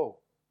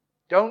vulnerable.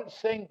 Don't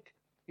think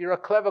you're a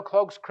clever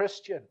clogs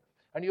Christian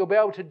and you'll be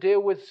able to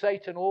deal with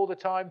Satan all the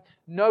time.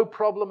 No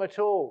problem at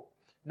all.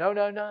 No,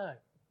 no, no.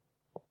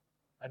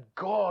 And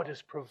God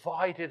has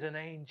provided an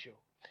angel.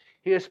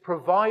 He has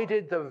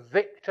provided the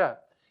victor.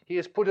 He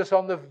has put us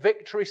on the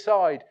victory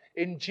side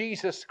in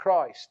Jesus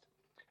Christ.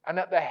 And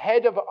at the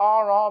head of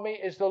our army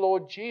is the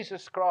Lord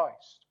Jesus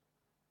Christ.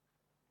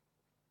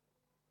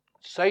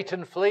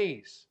 Satan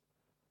flees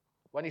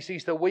when he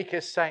sees the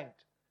weakest saint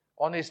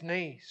on his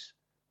knees,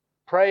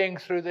 praying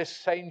through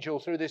this angel,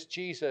 through this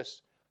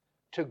Jesus,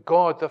 to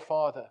God the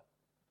Father.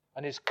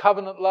 And his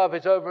covenant love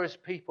is over his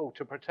people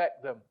to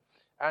protect them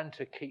and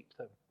to keep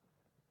them.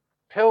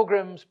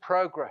 Pilgrim's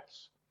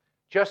Progress.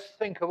 Just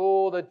think of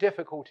all the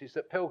difficulties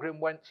that Pilgrim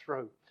went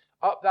through.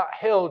 Up that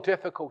hill,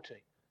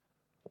 difficulty.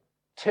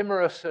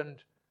 Timorous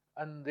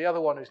and the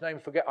other one whose name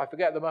I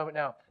forget at the moment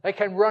now. They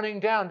came running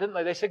down, didn't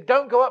they? They said,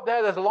 don't go up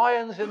there, there's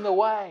lions in the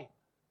way.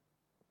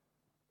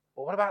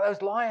 Well, what about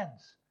those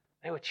lions?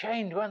 They were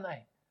chained, weren't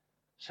they?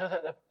 So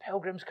that the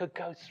pilgrims could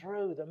go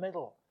through the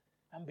middle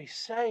and be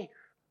safe.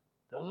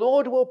 The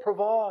Lord will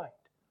provide.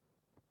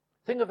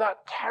 Think of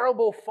that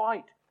terrible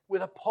fight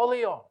with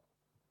Apollyon.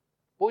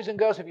 Boys and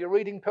girls, if you're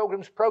reading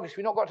Pilgrim's Progress, if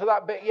you've not got to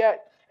that bit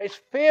yet, it's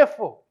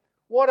fearful.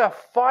 What a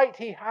fight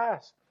he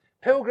has.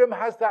 Pilgrim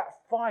has that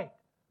fight.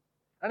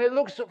 And it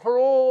looks for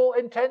all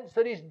intents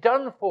that he's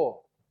done for.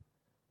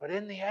 But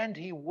in the end,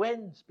 he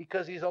wins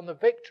because he's on the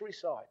victory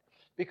side.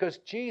 Because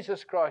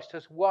Jesus Christ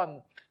has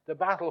won the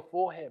battle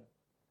for him.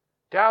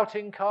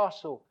 Doubting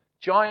Castle,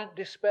 Giant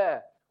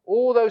Despair.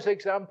 All those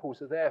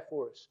examples are there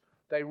for us.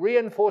 They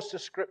reinforce the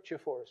Scripture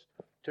for us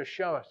to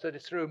show us that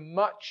it's through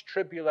much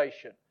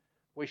tribulation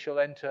we shall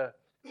enter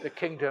the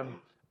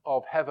kingdom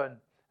of heaven,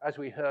 as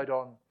we heard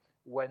on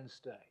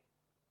Wednesday.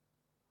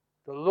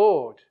 The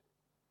Lord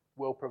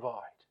will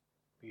provide.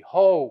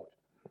 Behold,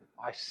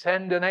 I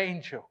send an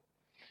angel,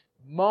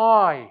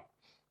 my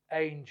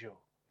angel,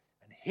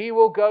 and he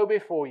will go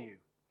before you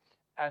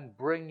and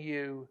bring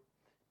you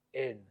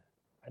in.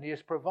 And he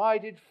has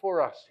provided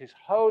for us his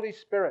Holy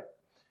Spirit,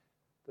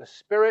 the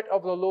Spirit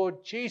of the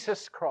Lord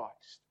Jesus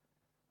Christ,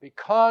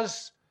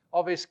 because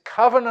of his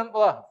covenant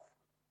love,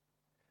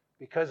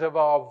 because of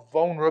our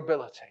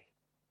vulnerability.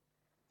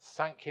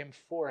 Thank him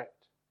for it.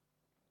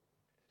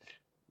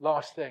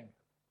 Last thing,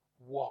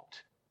 what?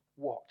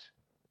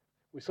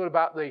 We thought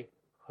about the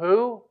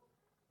who.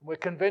 We're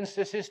convinced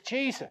this is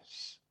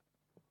Jesus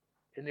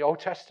in the Old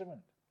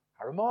Testament.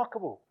 How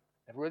remarkable.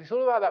 Never really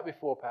thought about that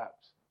before,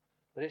 perhaps.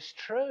 But it's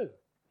true.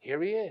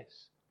 Here he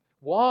is.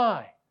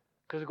 Why?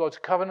 Because of God's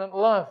covenant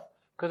love.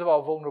 Because of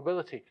our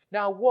vulnerability.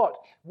 Now what?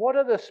 What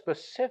are the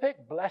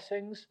specific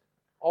blessings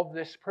of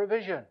this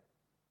provision?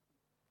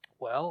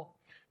 Well,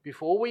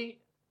 before we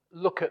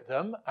look at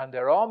them, and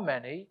there are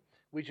many,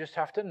 we just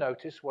have to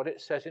notice what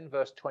it says in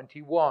verse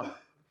 21.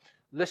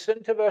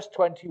 Listen to verse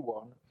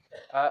 21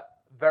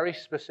 very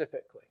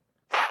specifically.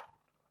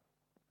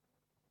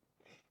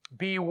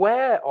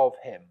 Beware of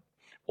him.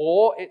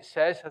 Or it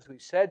says, as we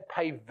said,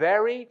 pay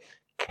very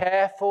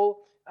careful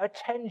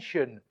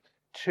attention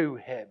to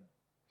him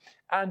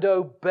and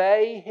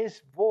obey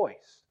his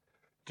voice.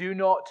 Do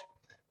not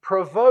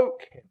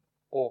provoke him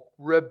or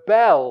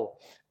rebel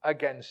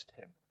against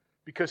him,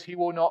 because he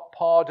will not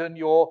pardon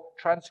your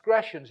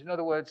transgressions. In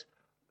other words,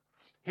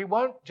 he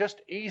won't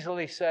just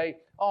easily say,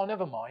 oh,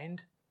 never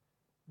mind.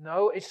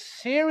 No, it's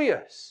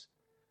serious.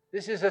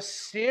 This is a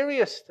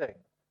serious thing,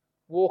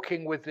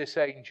 walking with this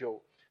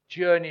angel,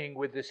 journeying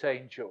with this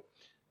angel.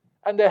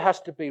 And there has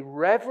to be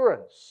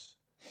reverence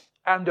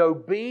and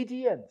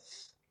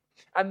obedience,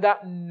 and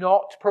that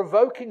not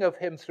provoking of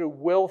him through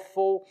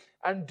willful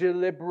and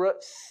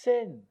deliberate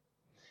sin.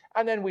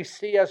 And then we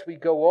see as we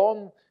go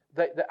on,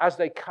 that as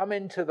they come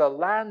into the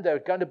land, there are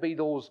going to be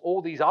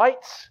all these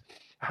ites,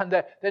 and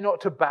they're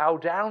not to bow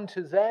down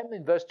to them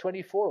in verse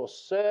 24 or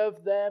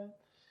serve them,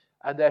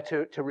 and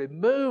they're to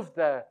remove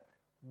their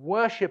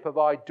worship of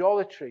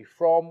idolatry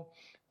from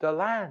the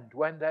land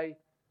when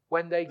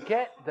they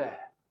get there,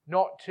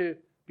 not to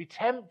be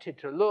tempted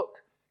to look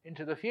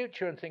into the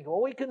future and think,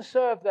 well, we can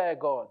serve their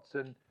gods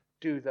and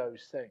do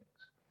those things.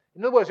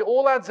 In other words, it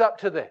all adds up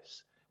to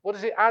this. What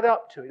does it add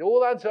up to? It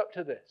all adds up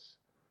to this.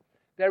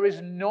 There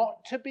is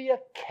not to be a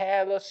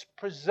careless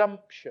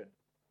presumption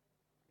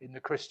in the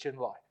Christian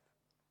life.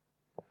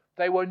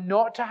 They were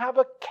not to have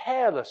a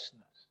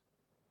carelessness.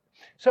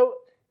 So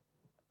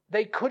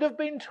they could have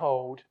been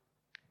told,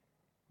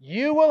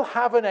 you will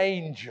have an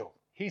angel.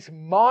 He's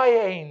my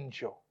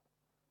angel.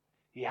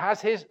 He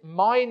has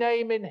my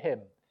name in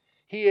him.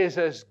 He is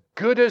as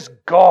good as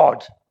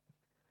God.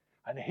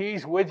 And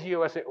he's with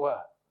you, as it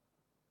were.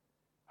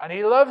 And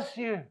he loves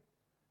you.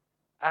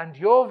 And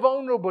you're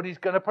vulnerable, but he's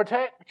going to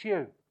protect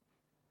you.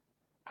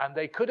 And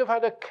they could have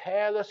had a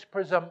careless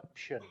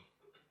presumption.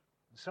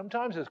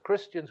 Sometimes as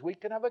Christians, we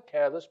can have a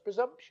careless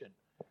presumption.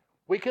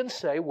 We can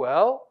say,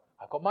 well,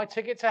 I've got my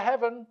ticket to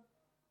heaven.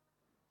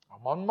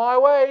 I'm on my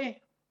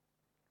way.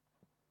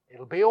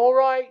 It'll be all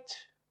right.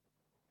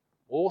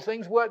 All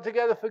things work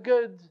together for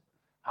good.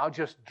 I'll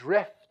just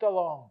drift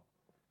along.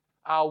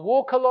 I'll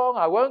walk along.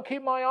 I won't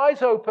keep my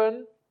eyes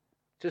open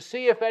to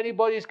see if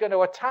anybody's going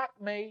to attack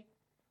me.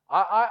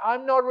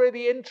 I'm not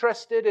really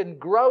interested in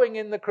growing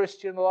in the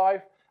Christian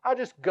life. I'll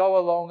just go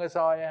along as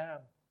I am.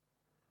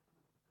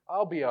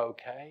 I'll be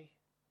okay.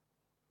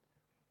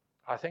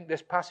 I think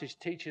this passage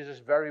teaches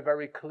us very,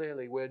 very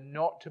clearly we're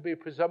not to be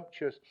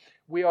presumptuous.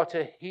 We are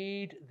to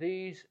heed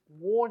these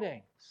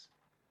warnings.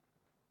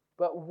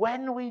 But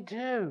when we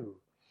do,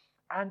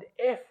 and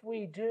if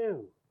we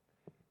do,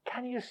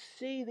 can you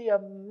see the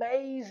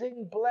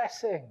amazing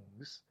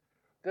blessings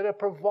that are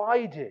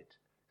provided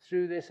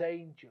through this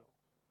angel.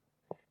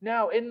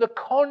 Now, in the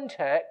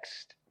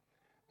context,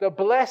 the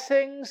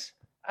blessings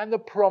and the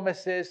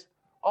promises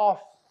are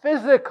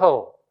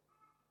physical.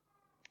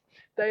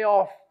 They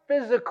are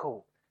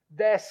physical.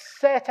 They're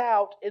set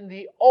out in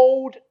the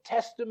Old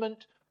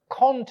Testament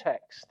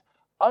context,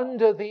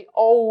 under the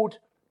Old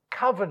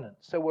Covenant.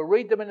 So we'll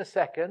read them in a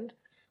second,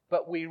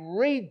 but we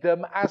read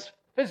them as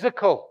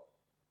physical.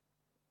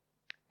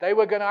 They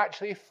were going to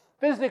actually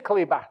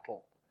physically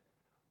battle.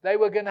 They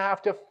were going to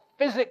have to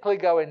physically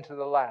go into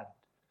the land.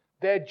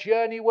 Their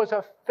journey was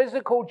a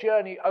physical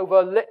journey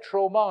over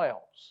literal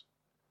miles.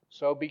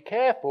 So be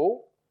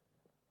careful,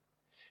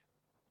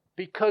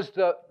 because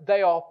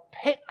they are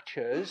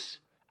pictures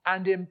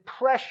and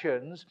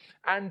impressions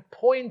and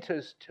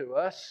pointers to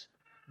us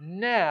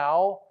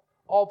now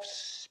of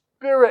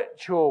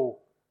spiritual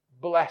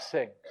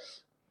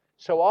blessings.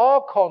 So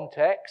our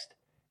context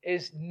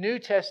is New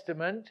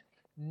Testament,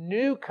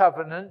 New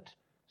Covenant,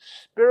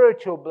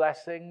 spiritual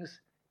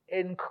blessings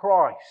in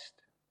Christ.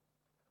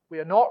 We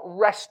are not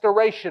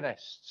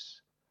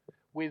restorationists.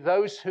 We're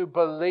those who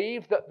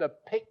believe that the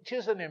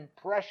pictures and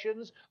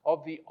impressions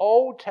of the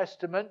Old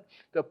Testament,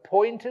 the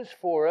pointers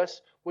for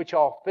us, which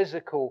are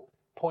physical,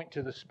 point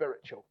to the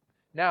spiritual.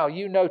 Now,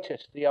 you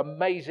notice the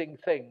amazing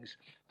things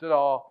that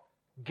are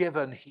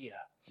given here.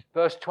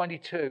 Verse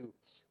 22,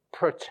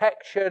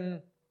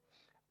 protection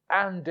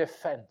and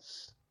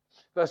defense.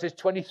 Verses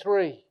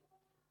 23,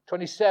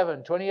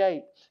 27,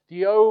 28,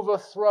 the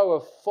overthrow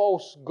of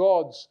false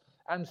gods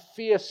and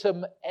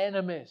fearsome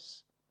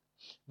enemies.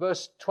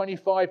 Verse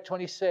 25,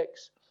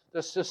 26,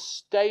 the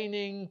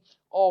sustaining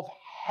of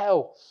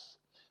health.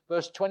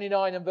 Verse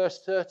 29 and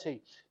verse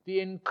 30, the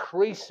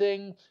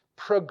increasing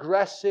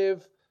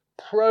progressive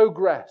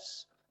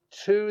progress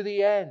to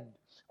the end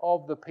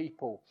of the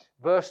people.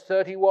 Verse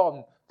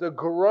 31, the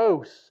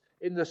growth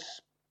in the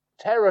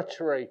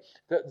territory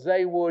that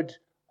they would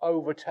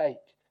overtake.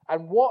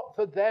 And what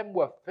for them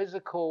were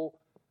physical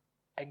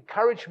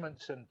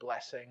encouragements and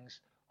blessings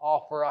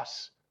are for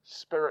us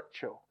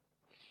spiritual.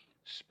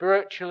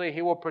 Spiritually,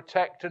 He will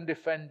protect and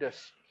defend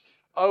us,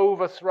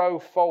 overthrow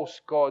false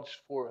gods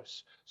for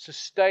us,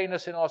 sustain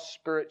us in our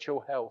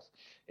spiritual health,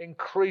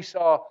 increase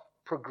our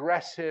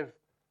progressive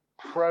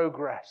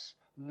progress,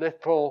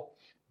 little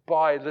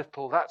by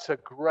little. That's a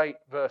great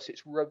verse.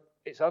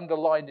 It's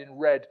underlined in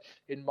red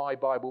in my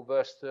Bible,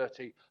 verse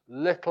 30.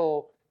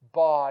 Little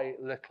by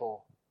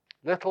little.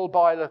 Little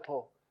by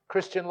little.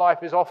 Christian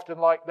life is often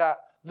like that,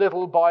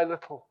 little by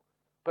little.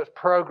 But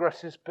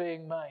progress is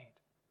being made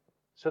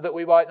so that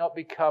we might not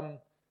become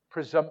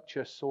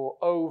presumptuous or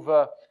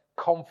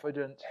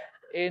overconfident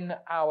in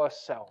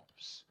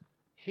ourselves.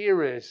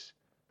 Here is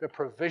the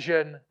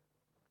provision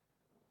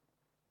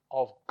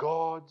of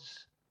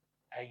God's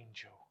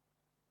angel.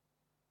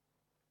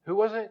 Who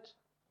was it?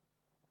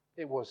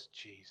 It was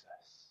Jesus.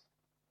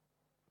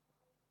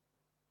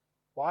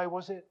 Why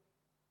was it?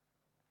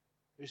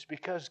 It was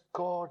because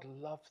God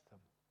loved them.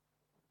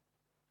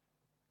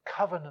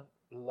 Covenant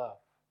love.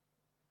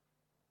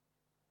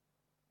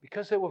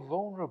 Because they were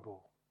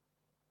vulnerable.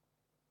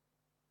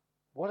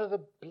 What are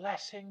the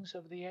blessings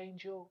of the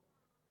angel?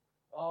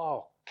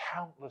 Oh,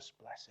 countless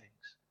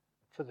blessings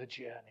for the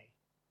journey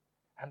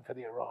and for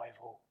the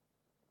arrival.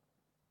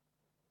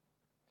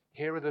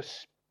 Here are the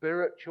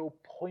spiritual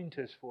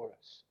pointers for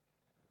us.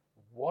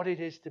 What it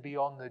is to be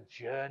on the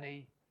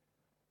journey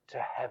to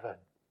heaven.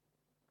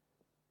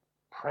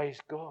 Praise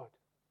God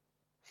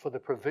for the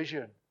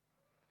provision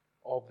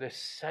of this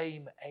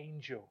same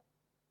angel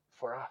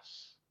for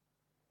us.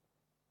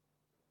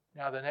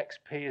 Now the next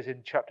P is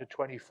in chapter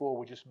 24,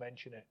 we'll just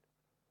mention it.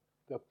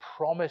 The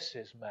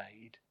promises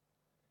made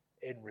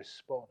in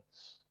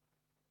response.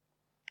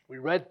 We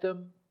read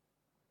them.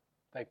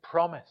 They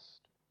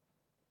promised.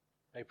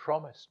 They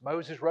promised.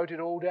 Moses wrote it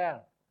all down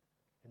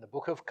in the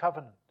book of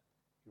covenant.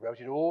 He wrote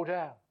it all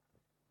down,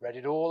 read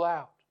it all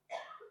out.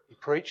 He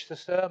preached the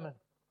sermon,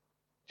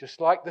 just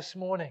like this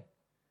morning.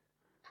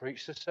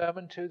 Preached the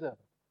sermon to them.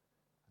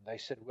 And they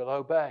said, we'll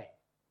obey.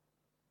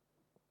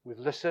 We've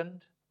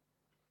listened.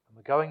 And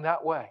we're going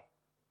that way.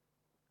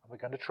 And we're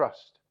going to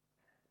trust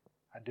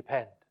and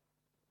depend.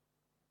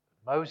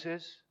 But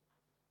Moses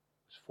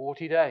was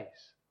 40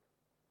 days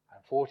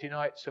and 40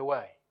 nights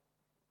away.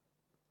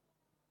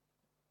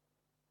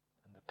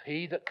 And the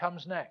P that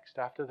comes next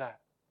after that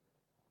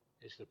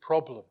is the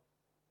problem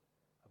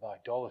of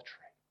idolatry.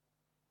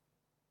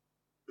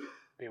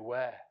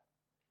 Beware.